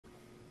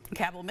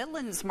Cabell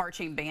Midland's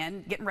marching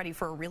band getting ready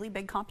for a really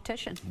big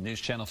competition.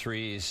 News Channel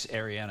 3's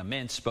Ariana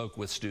Mintz spoke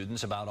with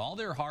students about all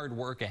their hard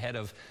work ahead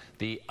of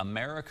the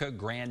America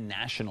Grand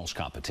Nationals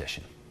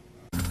competition.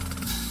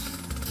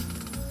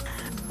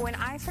 When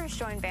I first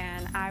joined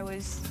band, I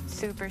was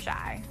super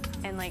shy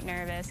and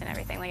nervous and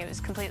everything. It was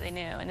completely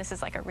new, and this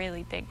is a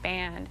really big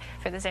band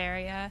for this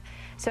area,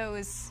 so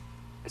it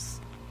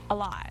was a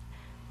lot.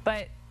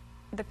 But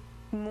the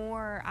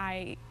more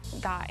I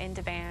got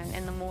into band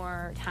and the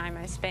more time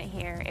I spent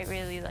here, it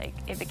really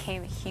it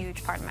became a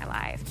huge part of my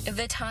life.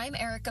 The time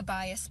Erica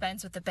Bias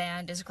spends with the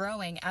band is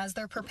growing as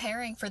they're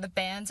preparing for the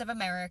Bands of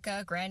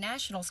America Grand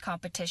Nationals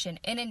competition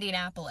in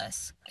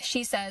Indianapolis.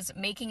 She says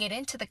making it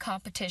into the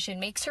competition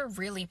makes her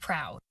really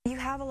proud. You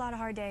have a lot of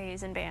hard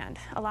days in band.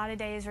 A lot of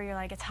days where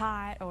you're it's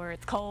hot or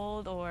it's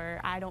cold or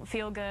I don't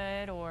feel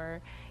good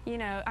or,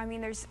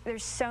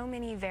 there's so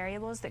many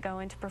variables that go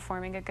into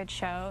performing a good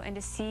show, and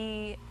to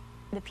see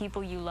the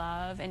people you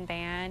love in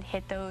band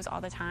hit those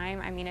all the time,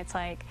 it's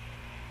like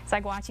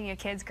watching your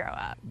kids grow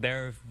up.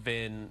 There have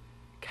been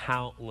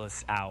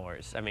countless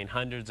hours,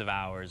 hundreds of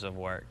hours of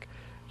work,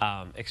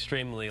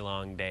 extremely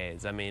long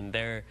days.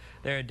 There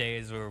are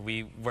days where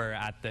we were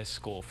at this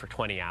school for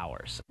 20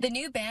 hours. The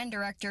new band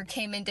director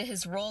came into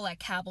his role at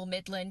Cabell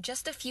Midland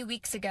just a few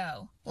weeks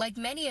ago. Like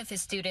many of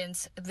his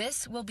students,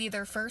 this will be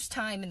their first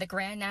time in the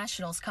Grand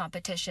Nationals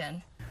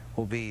competition.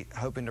 We'll be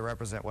hoping to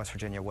represent West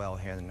Virginia well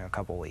here in a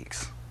couple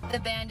weeks. The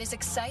band is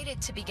excited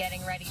to be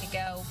getting ready to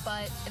go,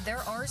 but there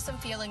are some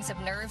feelings of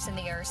nerves in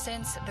the air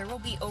since there will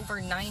be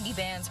over 90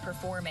 bands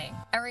performing.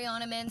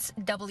 Ariana Mintz,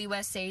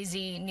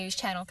 WSAZ, News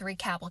Channel 3,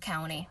 Cabell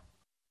County.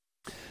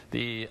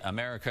 The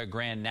America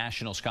Grand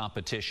Nationals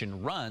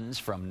competition runs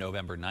from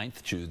November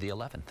 9th to the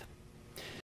 11th.